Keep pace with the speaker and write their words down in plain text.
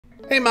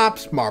Hey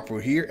Mops,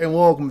 Markpool here, and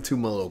welcome to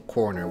my little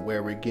corner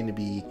where we're going to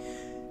be,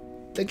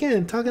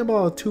 again, talking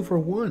about a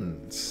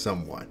 2-for-1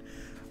 somewhat.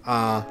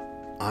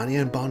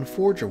 Anya and Bond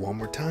Forger one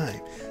more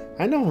time.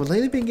 I know,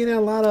 lately been getting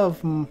a lot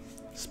of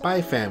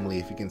Spy Family,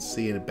 if you can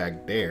see it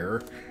back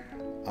there.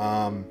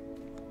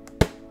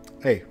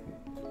 Hey,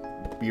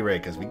 be ready,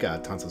 because we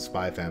got tons of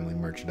Spy Family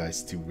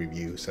merchandise to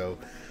review. So,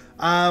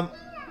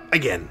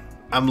 again,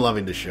 I'm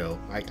loving the show.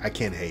 I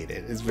can't hate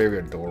it. It's very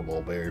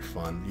adorable, very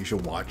fun. You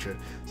should watch it.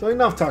 So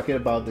enough talking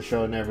about the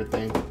show and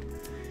everything.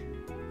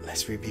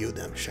 Let's review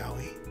them, shall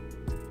we?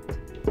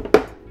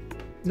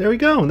 There we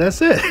go.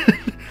 That's it.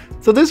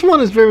 So this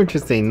one is very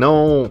interesting.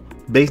 No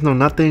base, no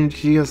nothing.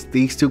 Just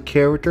these two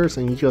characters,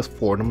 and you just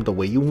form them the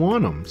way you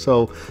want them.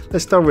 So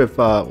let's start with.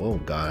 Oh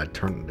God, I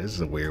turned. This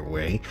is a weird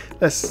way.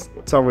 Let's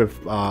start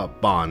with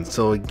Bond.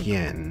 So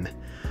again.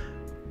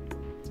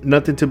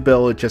 Nothing to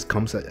build, it just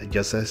comes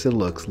just as it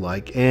looks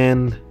like.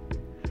 And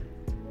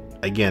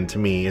again, to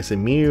me, is it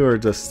me or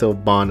just still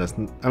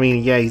Bond? I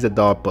mean, yeah, he's a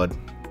dog, but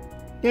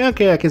yeah,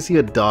 okay, I can see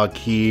a dog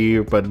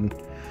here, but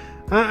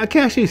I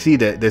can actually see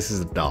that this is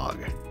a dog.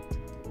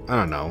 I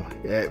don't know.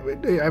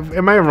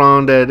 Am I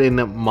wrong that in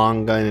the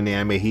manga and in the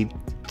anime,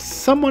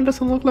 someone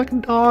doesn't look like a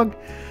dog?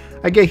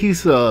 I get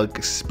he's a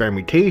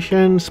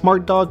experimentation,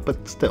 smart dog,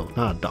 but still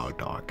not a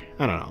dog.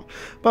 I don't know.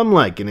 But I'm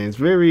liking it. It's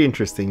very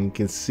interesting. You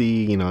can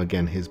see, you know,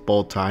 again, his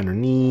bow tie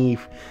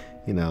underneath,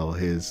 you know,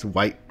 his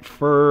white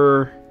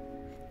fur,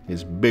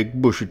 his big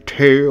bushy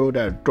tail,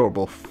 that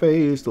adorable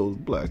face, those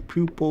black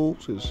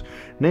pupils, his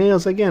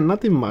nails. Again,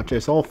 nothing much.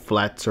 It's all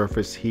flat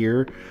surface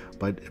here.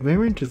 But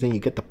very interesting, you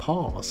get the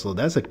paws, so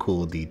that's a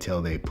cool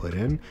detail they put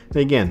in. And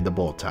again, the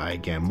bow tie,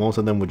 again, most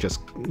of them would just,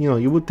 you know,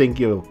 you would think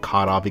you're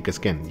caught off because,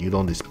 again, you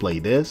don't display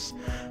this.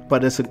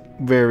 But it's a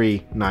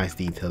very nice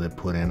detail they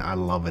put in. I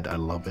love it, I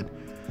love it.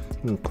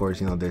 And of course,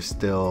 you know, there's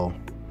still,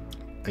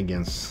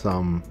 again,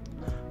 some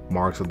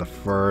marks of the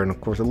fur. And of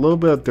course, a little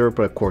bit of dirt,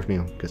 but of course, you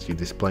know, because you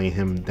display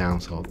him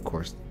down, so of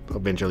course,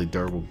 eventually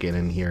dirt will get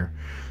in here.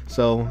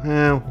 So,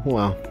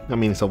 well, I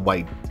mean, it's a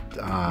white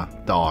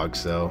dog,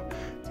 so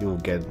you will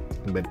get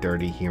a bit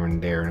dirty here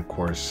and there, and of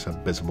course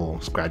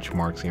visible scratch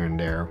marks here and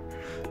there,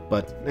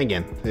 but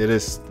again, it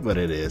is what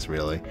it is,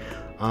 really.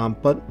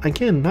 But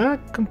again,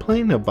 not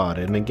complaining about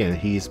it. And again,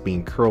 he's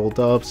being curled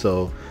up,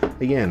 so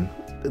again,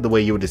 the way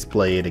you would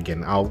display it,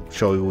 again, I'll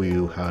show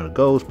you how it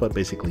goes, but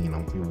basically, you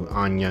know,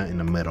 Anya in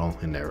the middle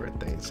and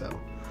everything. So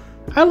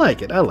I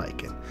like it.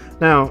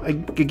 Now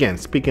again,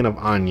 speaking of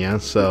Anya,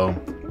 so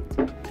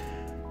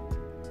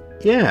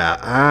yeah,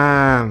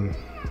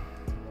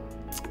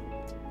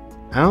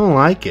 I don't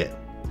like it.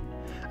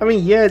 I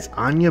mean, yeah, it's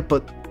Anya,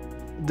 but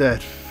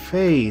that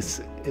face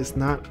is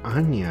not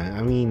Anya.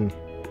 I mean,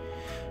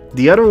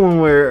 the other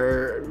one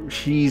where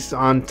she's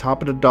on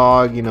top of the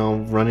dog, you know,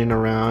 running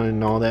around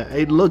and all that,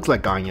 it looks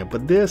like Anya,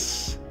 but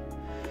this,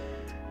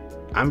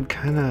 I'm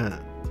kind of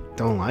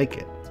don't like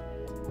it.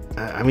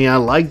 I mean, I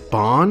like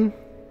Bond,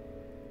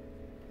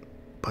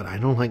 but I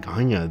don't like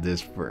Anya.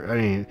 I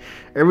mean,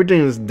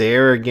 everything is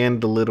there. Again,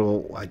 the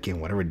little, again,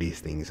 whatever these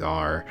things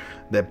are,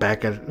 that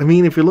back of, I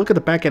mean, if you look at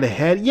the back of the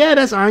head, yeah,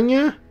 that's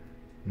Anya.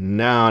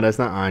 No, that's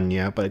not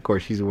Anya, but of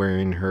course she's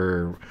wearing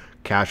her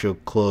casual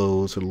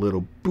clothes, her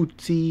little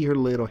bootsy, her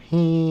little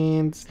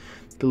hands,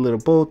 the little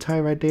bow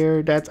tie right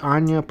there, that's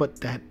Anya.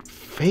 But that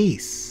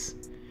face,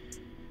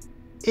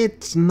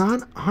 it's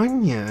not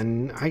Anya,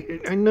 and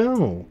I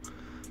know.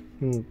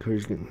 Of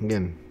course,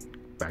 again,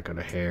 back of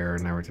the hair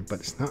and everything, but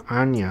it's not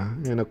Anya.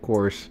 And of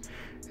course,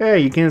 hey,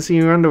 you can't see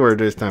your underwear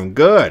this time.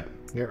 Good.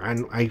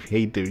 I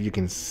hate that you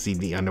can see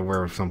the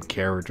underwear of some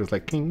characters.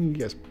 Like, can you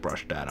just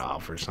brush that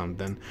off or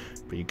something?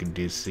 But you can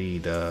do see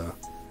the,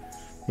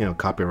 you know,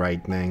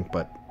 copyright thing.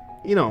 But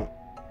you know,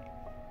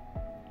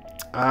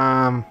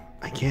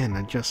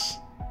 again,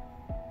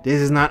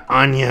 this is not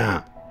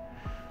Anya.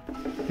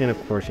 And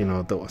of course, you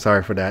know,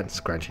 sorry for that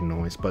scratching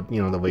noise, but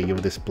you know, the way you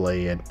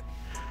display it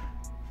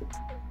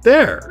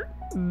there.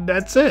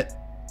 That's it.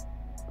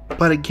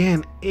 But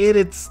again,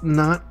 it's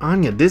not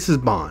Anya. This is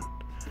Bond.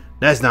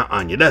 That's not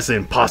Anya. That's the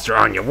imposter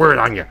Anya. Where's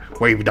Anya?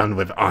 What have you done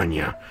with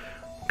Anya?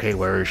 Okay,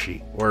 where is she?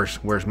 Where's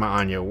my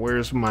Anya?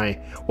 Where's my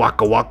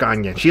Waka Waka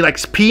Anya? She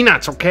likes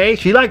peanuts, okay?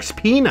 She likes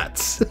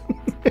peanuts.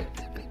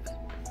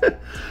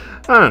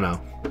 I don't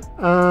know.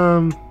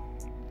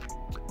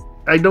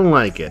 I don't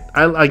like it.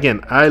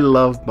 I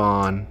love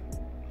Bond.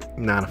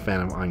 Not a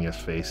fan of Anya's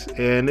face,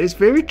 and it's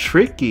very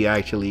tricky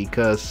actually,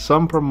 because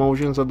some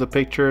promotions of the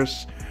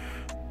pictures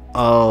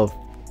of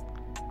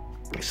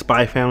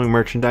Spy Family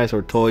merchandise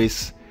or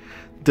toys,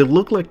 they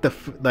look like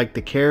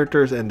the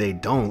characters, and they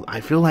don't.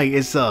 I feel like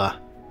it's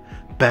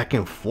back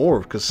and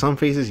forth, because some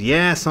faces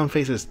yeah, some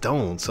faces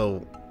don't.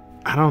 So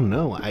I don't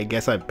know. I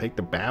guess I picked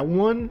a bad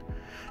one,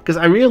 because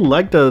I really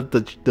like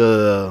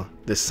the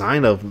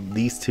design of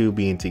these two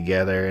being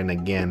together. And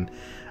again,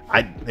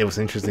 it was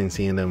interesting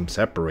seeing them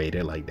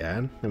separated like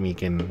that. I mean, you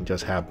can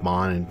just have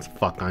Bond and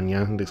fuck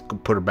Anya and just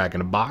put her back in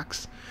a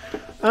box.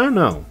 I don't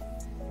know.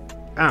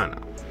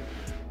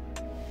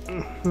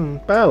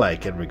 But I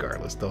like it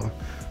regardless, though.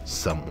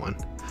 Someone.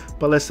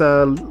 But let's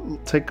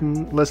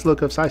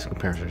look up size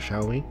comparison,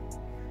 shall we?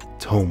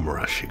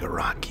 Tomura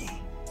Shigaraki,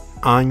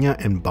 Anya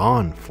and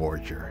Bond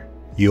Forger,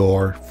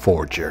 Your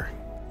Forger,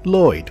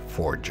 Lloyd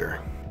Forger.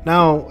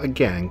 Now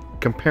again,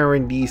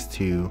 comparing these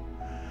two,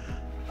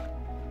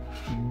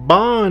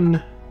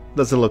 Bond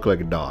doesn't look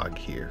like a dog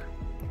here.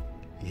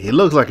 He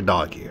looks like a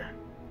dog here.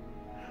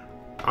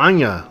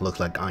 Anya looks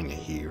like Anya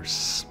here.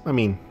 I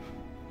mean,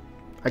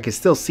 I can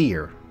still see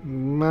her.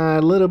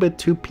 A little bit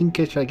too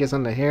pinkish, I guess,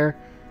 on the hair.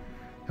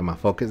 Come on,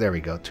 focus. There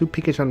we go. Too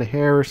pinkish on the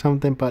hair or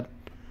something, but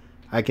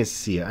I can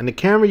see it. On the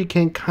camera, you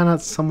can kind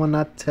of somewhat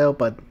not tell,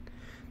 but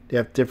they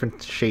have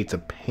different shades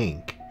of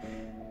pink.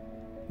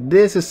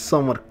 This is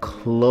somewhat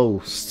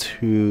close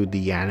to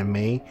the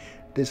anime.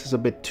 This is a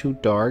bit too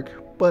dark,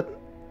 but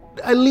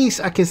at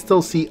least I can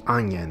still see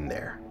Anya in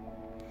there.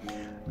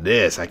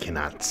 This I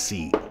cannot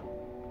see.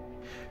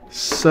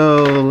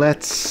 So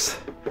let's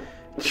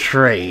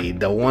trade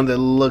the one that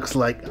looks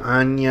like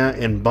Anya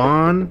and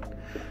Bond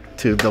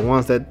to the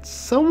ones that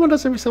someone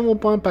doesn't resemble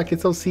Bond, but I can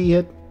still see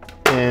it.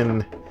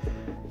 And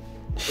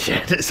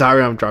shit,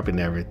 sorry, I'm dropping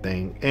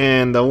everything.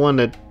 And the one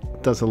that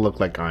doesn't look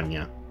like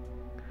Anya.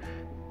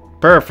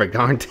 Perfect,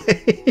 aren't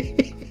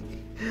they?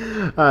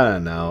 I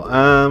don't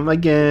know.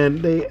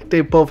 Again,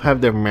 they both have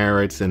their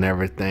merits and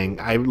everything.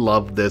 I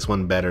love this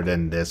one better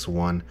than this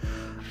one.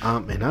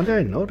 And now that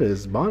I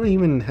notice, Bond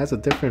even has a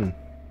different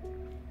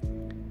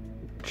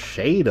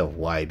shade of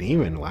white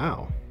even.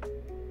 Wow.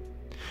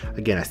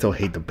 Again, I still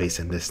hate the base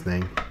in this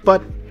thing,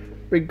 but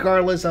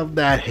regardless of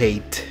that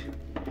hate,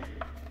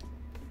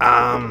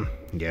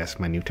 yes,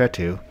 my new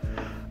tattoo.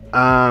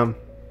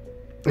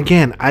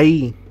 Again,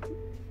 I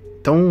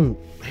don't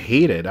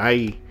hate it.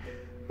 I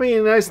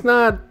mean, it's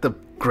not the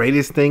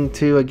greatest thing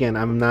too. Again,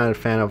 I'm not a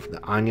fan of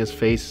Anya's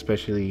face,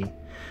 especially,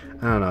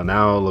 I don't know,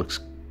 now it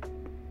looks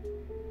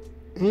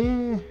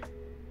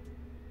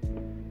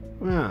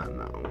I don't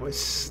know,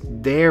 it's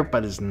there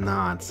but it's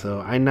not,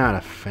 so I'm not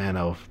a fan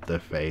of the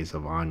face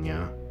of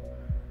Anya.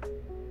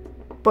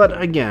 But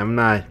again, I'm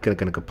not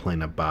gonna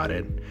complain about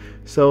it.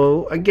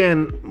 So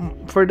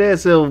again, for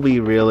this, it'll be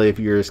really if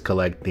you're just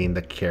collecting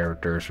the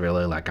characters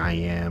really like I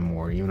am,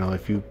 or you know,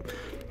 if you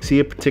see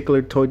a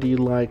particular toy that you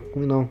like,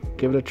 you know,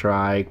 give it a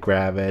try,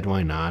 grab it,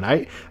 why not?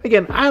 I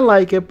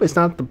like it, but it's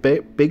not the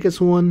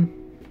biggest one,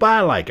 but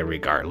I like it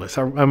regardless.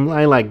 I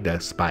like the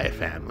Spy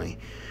family.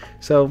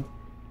 So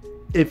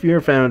if you're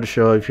a fan of the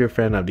show, if you're a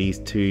fan of these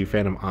two, you're a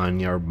fan of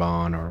Anya or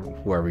Bond or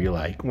whoever you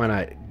like, why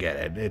not get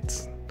it?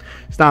 It's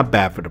not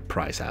bad for the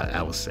price.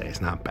 I would say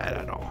it's not bad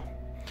at all.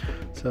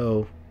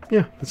 So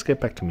yeah, let's get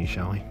back to me,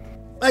 shall we?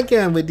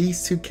 Again, with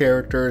these two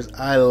characters,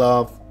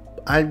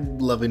 I'm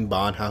loving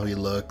Bond how he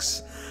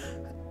looks.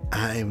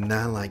 I'm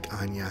not like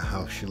Anya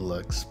how she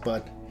looks,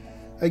 but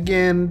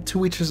again,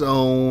 to each his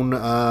own.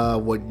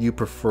 What you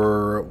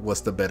prefer,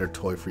 what's the better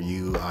toy for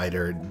you,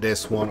 either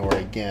this one or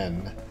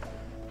again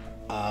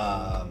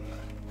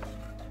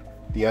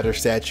the other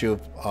statue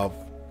of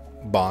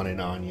Bond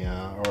and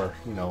Anya, or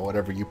you know,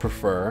 whatever you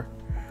prefer.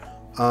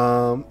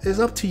 It's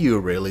up to you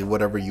really,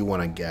 whatever you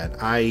want to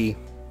get. I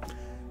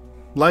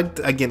like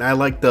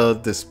the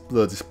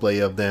display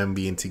of them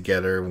being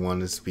together.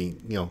 One is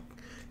being, you know,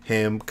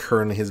 him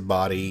curling his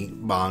body,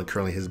 Bond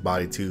curling his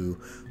body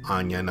to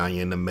Anya, and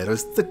Anya in the middle.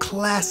 It's the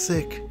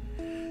classic,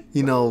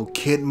 you know,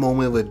 kid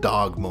moment with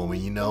dog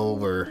moment, you know,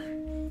 where,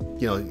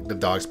 you know, the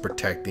dog's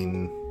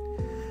protecting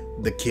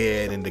the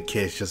kid and the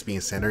kid's just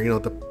being center, you know,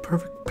 the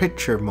perfect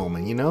picture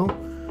moment, you know.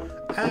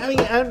 I mean,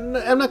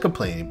 I'm not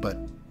complaining, but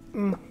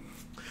can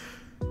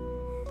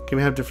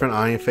we have different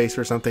Anya face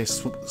or something?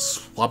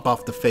 Swap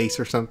off the face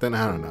or something?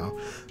 I don't know.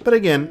 But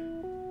again,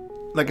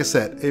 like I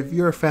said, if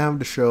you're a fan of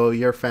the show,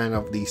 you're a fan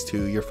of these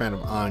two, you're a fan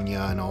of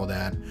Anya and all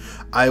that,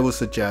 I would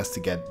suggest to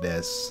get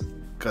this,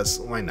 because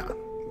why not?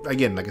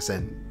 Again, like I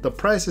said, the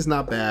price is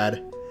not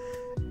bad,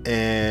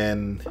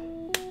 and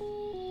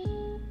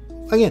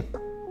again,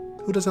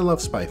 who doesn't love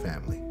Spy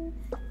Family?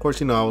 Of course,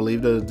 you know, I'll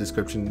leave the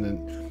description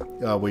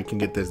where you can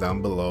get this down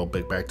below.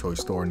 Big Bag Toy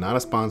Store, not a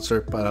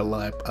sponsor, but I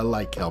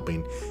like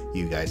helping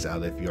you guys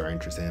out if you are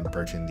interested in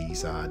purchasing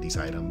these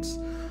items.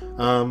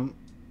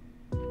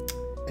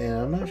 And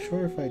I'm not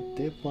sure if I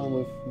did one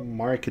with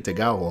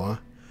Markpool,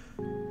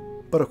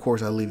 but of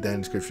course I'll leave that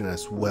in the description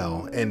as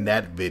well. In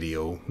that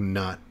video,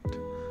 not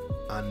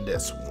on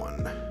this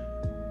one.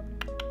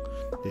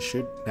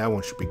 That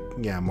one should be,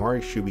 yeah,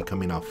 Mari should be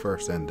coming out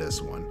first than this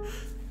one.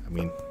 I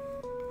mean,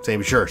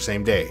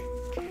 same day.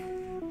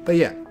 But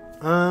yeah,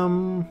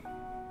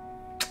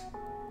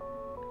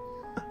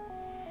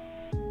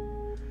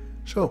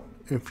 so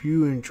if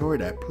you enjoyed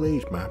that,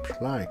 please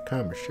like,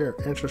 comment, share,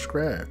 and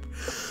subscribe.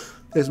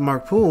 This is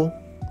Markpool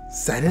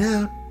signing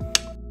out.